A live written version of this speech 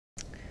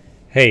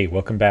Hey,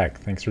 welcome back.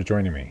 Thanks for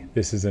joining me.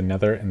 This is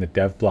another in the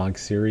Devblog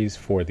series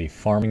for the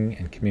farming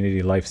and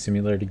community life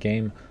simulator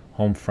game,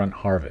 Homefront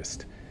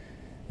Harvest.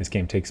 This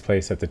game takes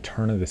place at the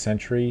turn of the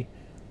century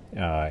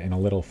in a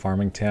little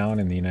farming town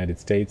in the United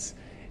States.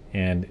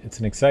 And it's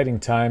an exciting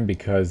time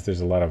because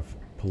there's a lot of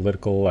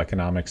political,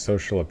 economic,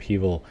 social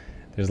upheaval.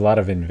 There's a lot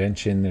of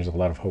invention. There's a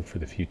lot of hope for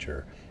the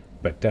future,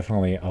 but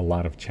definitely a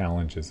lot of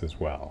challenges as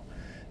well.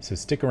 So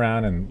stick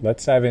around and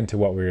let's dive into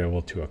what we were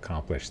able to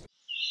accomplish.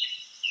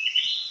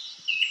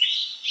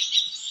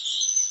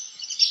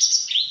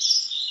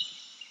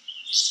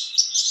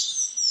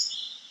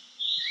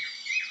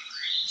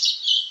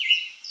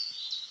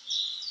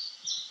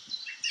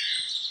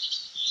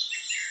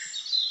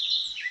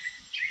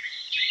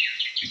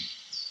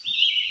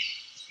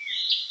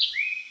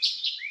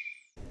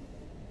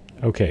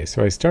 Okay,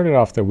 so I started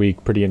off the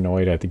week pretty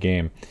annoyed at the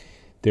game.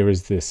 There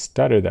was this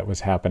stutter that was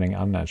happening.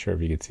 I'm not sure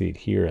if you can see it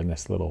here in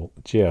this little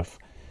GIF,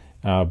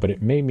 but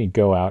it made me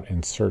go out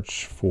and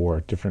search for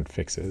different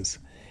fixes.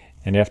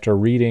 And after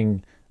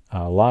reading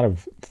a lot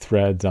of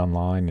threads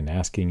online and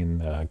asking in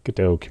the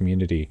Godot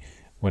community,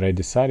 what I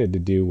decided to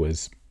do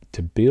was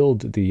to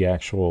build the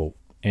actual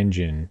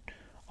engine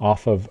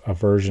off of a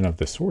version of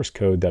the source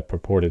code that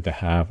purported to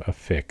have a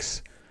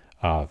fix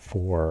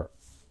for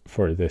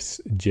this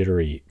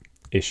jittery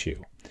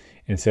issue.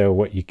 And so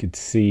what you could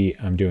see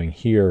I'm doing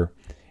here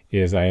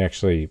is I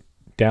actually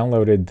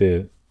downloaded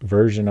the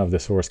version of the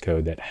source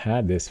code that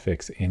had this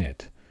fix in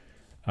it.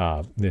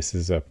 This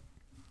is a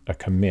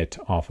commit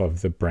off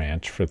of the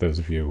branch for those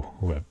of you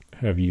who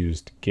have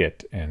used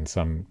Git and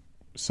some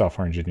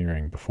software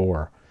engineering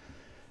before.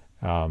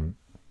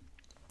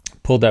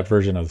 Pulled that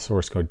version of the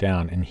source code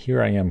down, and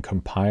here I am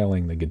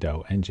compiling the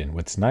Godot engine.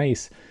 What's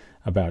nice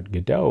about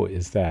Godot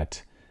is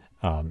that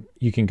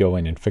you can go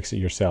in and fix it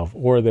yourself,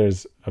 or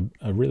there's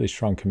a really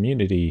strong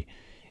community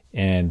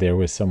and there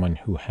was someone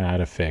who had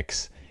a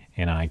fix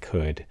and I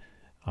could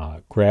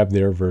grab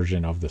their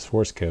version of the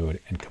source code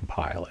and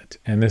compile it.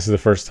 And this is the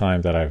first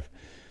time that I've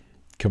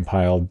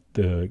compiled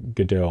the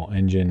Godot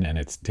engine, and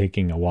it's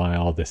taking a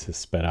while. This is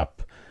sped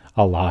up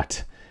a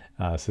lot,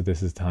 so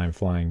this is time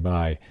flying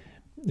by.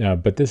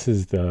 But this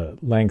is the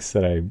lengths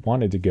that I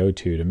wanted to go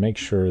to make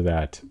sure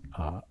that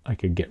I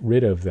could get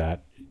rid of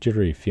that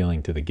jittery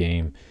feeling to the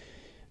game.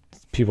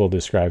 People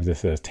describe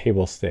this as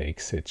table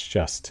stakes. It's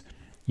just,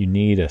 you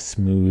need a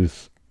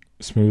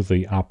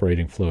smoothly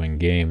operating, flowing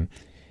game.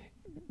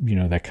 You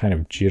know, that kind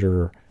of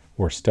jitter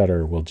or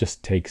stutter will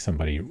just take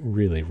somebody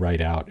really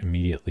right out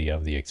immediately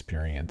of the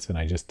experience. And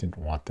I just didn't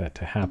want that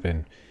to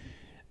happen.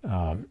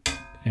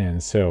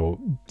 And so,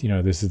 you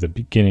know, this is the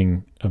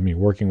beginning of me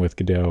working with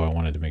Godot. I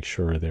wanted to make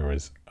sure there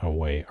was a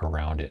way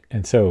around it.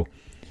 And so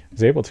I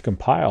was able to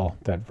compile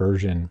that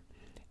version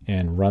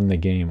and run the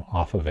game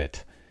off of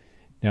it.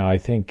 Now, I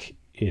think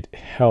it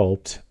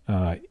helped.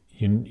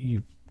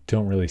 You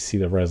don't really see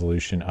the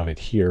resolution of it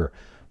here,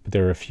 but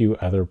there are a few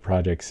other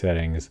project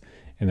settings,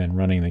 and then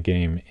running the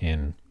game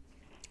in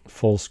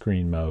full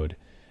screen mode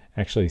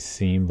actually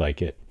seemed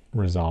like it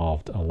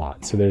resolved a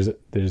lot. So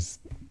there's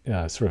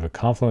sort of a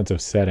confluence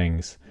of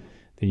settings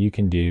that you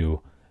can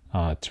do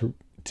to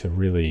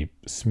really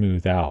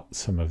smooth out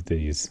some of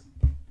the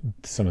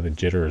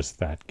jitters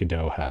that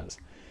Godot has.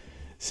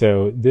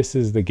 So this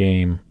is the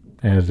game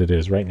as it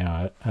is right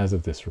now. As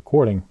of this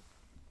recording,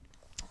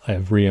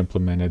 I've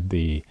re-implemented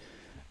the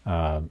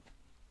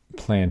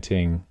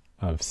planting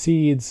of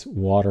seeds,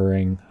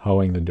 watering,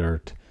 hoeing the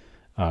dirt,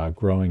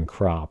 growing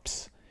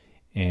crops,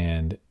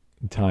 and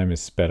time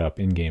is sped up.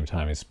 In-game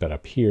time is sped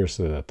up here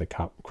so that the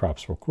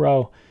crops will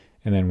grow,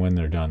 and then when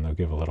they're done, they'll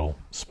give a little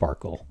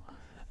sparkle,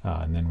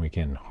 and then we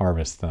can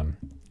harvest them.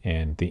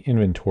 And the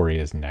inventory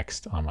is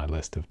next on my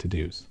list of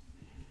to-dos.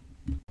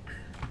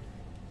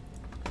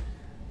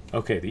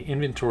 Okay, the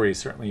inventory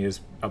certainly is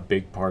a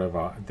big part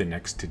of the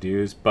next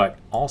to-dos, but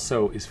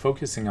also is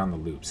focusing on the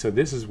loop. So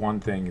this is one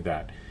thing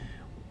that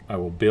I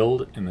will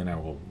build, and then I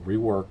will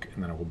rework,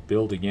 and then I will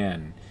build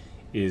again,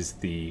 is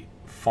the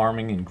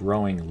farming and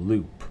growing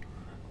loop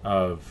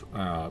of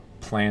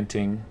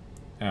planting.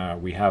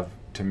 We have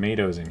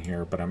tomatoes in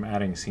here, but I'm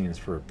adding scenes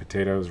for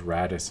potatoes,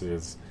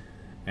 radishes,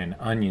 and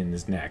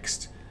onions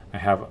next. I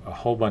have a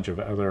whole bunch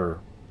of other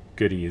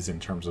goodies in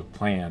terms of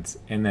plants,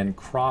 and then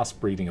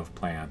crossbreeding of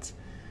plants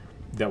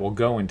that will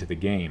go into the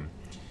game.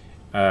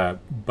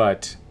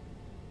 But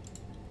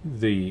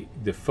the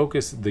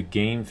focus, the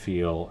game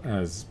feel,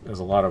 as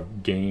a lot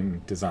of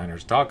game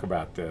designers talk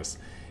about this,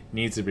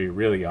 needs to be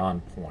really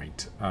on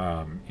point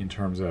in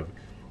terms of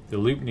the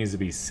loop needs to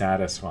be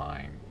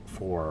satisfying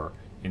for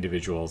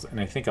individuals. And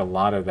I think a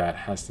lot of that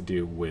has to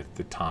do with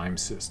the time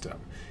system.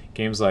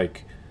 Games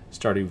like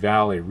Stardew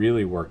Valley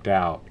really worked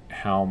out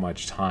how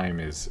much time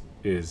is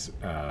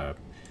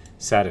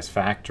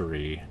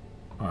satisfactory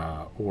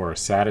or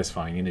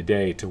satisfying in a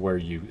day, to where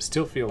you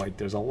still feel like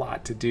there's a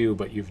lot to do,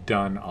 but you've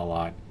done a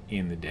lot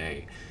in the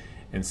day.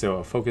 And so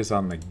a focus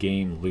on the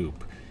game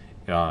loop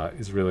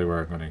is really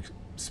where I'm going to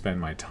spend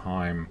my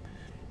time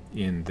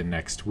in the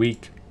next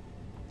week,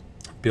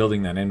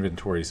 building that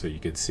inventory so you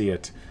could see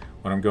it,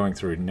 what I'm going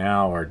through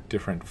now are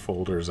different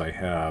folders I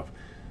have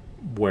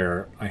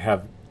where I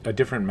have a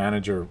different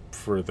manager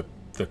for the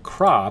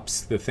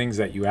crops, the things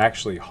that you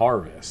actually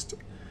harvest,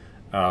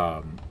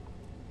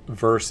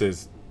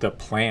 versus the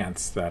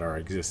plants that are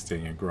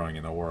existing and growing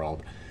in the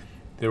world.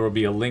 There will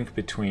be a link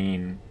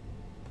between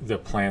the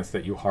plants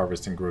that you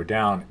harvest and grow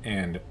down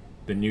and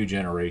the new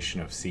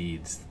generation of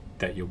seeds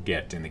that you'll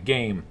get in the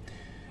game,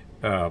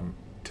 to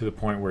the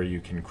point where you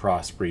can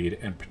crossbreed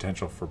and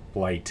potential for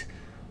blight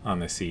on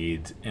the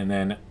seeds. And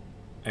then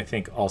I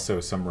think also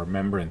some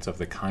remembrance of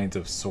the kinds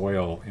of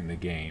soil in the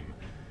game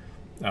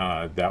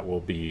that will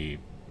be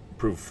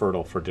prove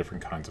fertile for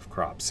different kinds of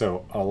crops.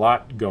 So a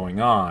lot going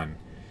on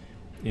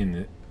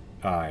in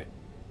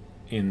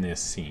this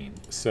scene.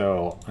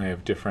 So I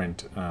have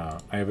different, I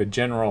have a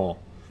general,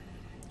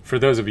 for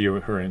those of you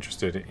who are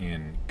interested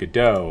in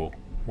Godot,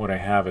 what I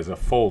have is a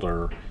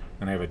folder,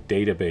 and I have a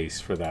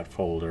database for that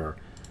folder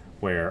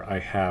where I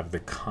have the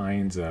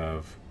kinds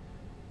of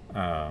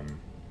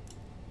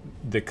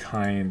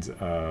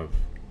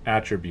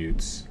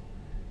attributes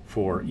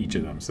for each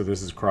of them. So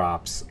this is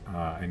crops.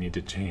 I need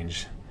to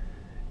change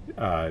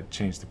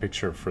the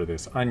picture for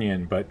this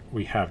onion, but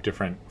we have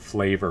different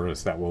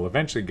flavors that will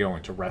eventually go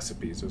into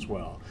recipes as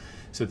well.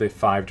 So they have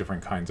 5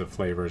 different kinds of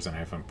flavors, and I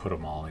haven't put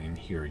them all in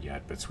here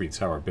yet, but sweet,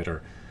 sour,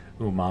 bitter,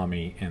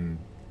 umami, and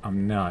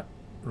I'm not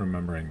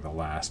remembering the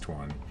last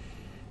one.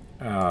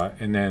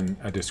 And then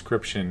a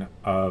description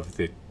of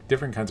the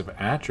different kinds of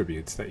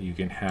attributes that you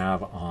can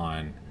have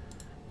on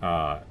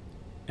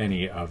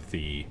any of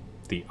the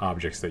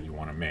objects that you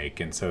want to make.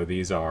 And so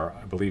these are,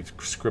 I believe,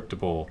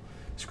 scriptable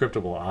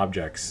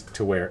objects,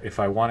 to where if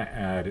I want to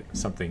add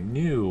something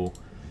new,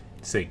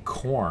 say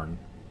corn,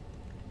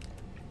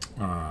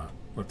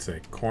 let's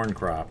say corn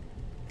crop,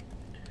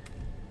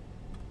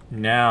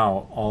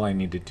 now all I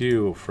need to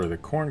do for the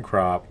corn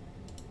crop,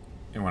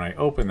 and when I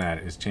open that,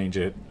 is change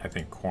it. I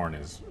think corn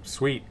is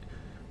sweet.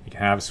 You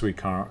can have sweet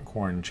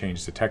corn,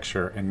 change the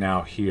texture, and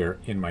now here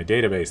in my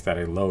database that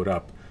I load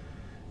up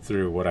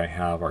through what I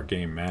have are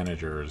game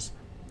managers,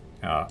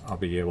 I'll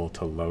be able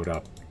to load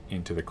up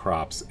into the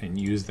crops and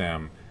use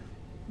them,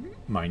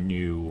 my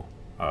new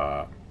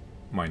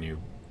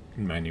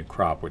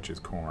crop, which is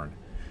corn.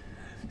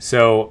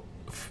 So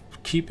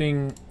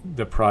keeping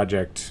the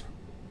project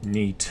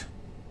neat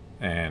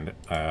and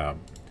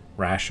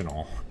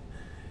rational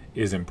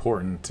is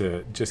important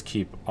to just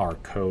keep our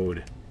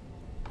code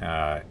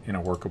in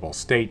a workable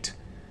state.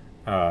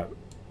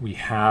 We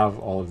have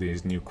all of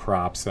these new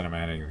crops that I'm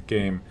adding to the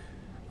game.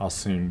 I'll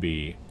soon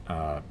be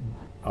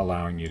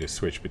allowing you to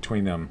switch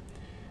between them.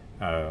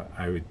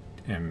 I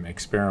am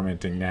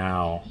experimenting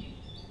now.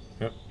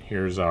 Yep,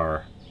 here's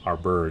our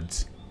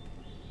birds.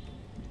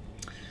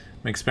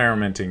 I'm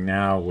experimenting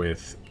now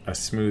with a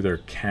smoother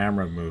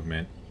camera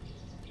movement.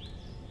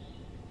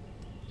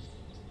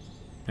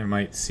 It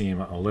might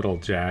seem a little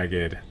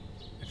jagged,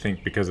 I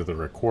think because of the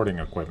recording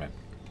equipment.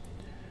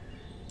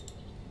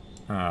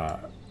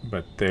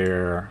 But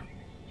there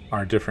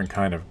are different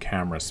kind of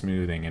camera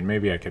smoothing, and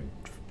maybe I could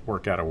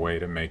work out a way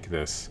to make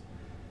this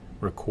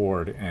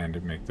record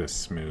and make this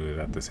smooth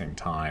at the same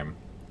time.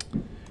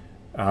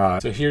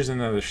 So here's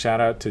another shout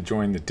out to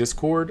join the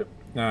Discord.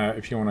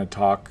 If you want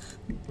to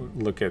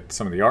look at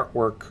some of the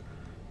artwork,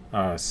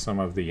 some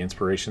of the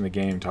inspiration of the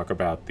game, talk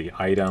about the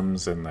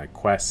items and the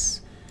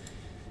quests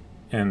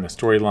and the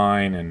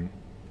storyline and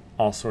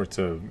all sorts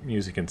of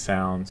music and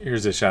sounds.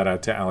 Here's a shout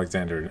out to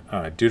Alexander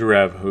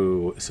Dudarev,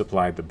 who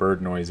supplied the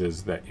bird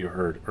noises that you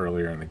heard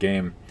earlier in the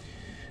game.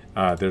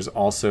 There's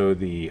also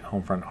the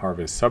Homefront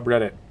Harvest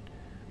subreddit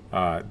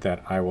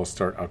that I will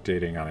start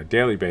updating on a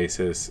daily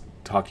basis,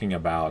 talking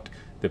about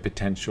the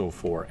potential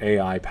for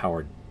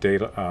AI-powered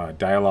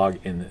dialogue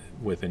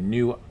with a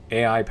new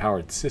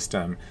AI-powered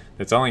system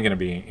that's only going to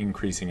be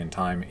increasing in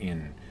time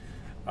in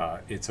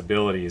its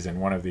abilities. In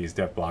one of these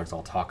devblogs,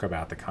 I'll talk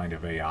about the kind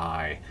of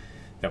AI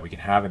that we can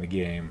have in the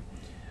game.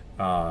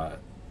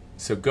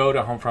 So go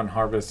to Homefront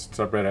Harvest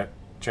subreddit,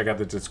 check out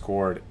the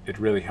Discord. It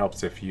really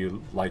helps if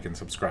you like and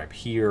subscribe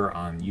here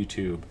on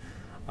YouTube,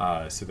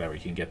 so that we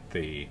can get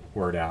the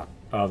word out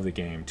of the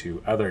game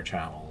to other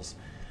channels.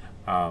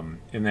 And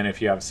then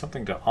if you have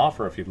something to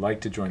offer, if you'd like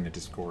to join the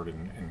Discord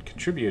and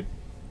contribute,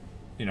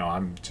 you know,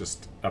 I'm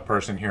just a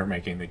person here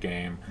making the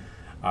game,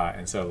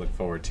 and so I look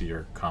forward to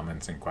your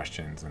comments and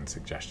questions and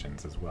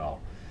suggestions as well.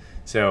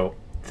 So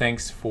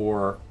thanks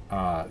for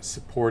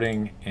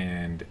supporting,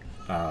 and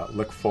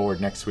look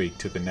forward next week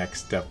to the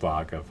next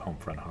devlog of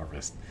Homefront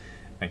Harvest.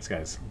 Thanks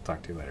guys, I'll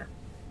talk to you later.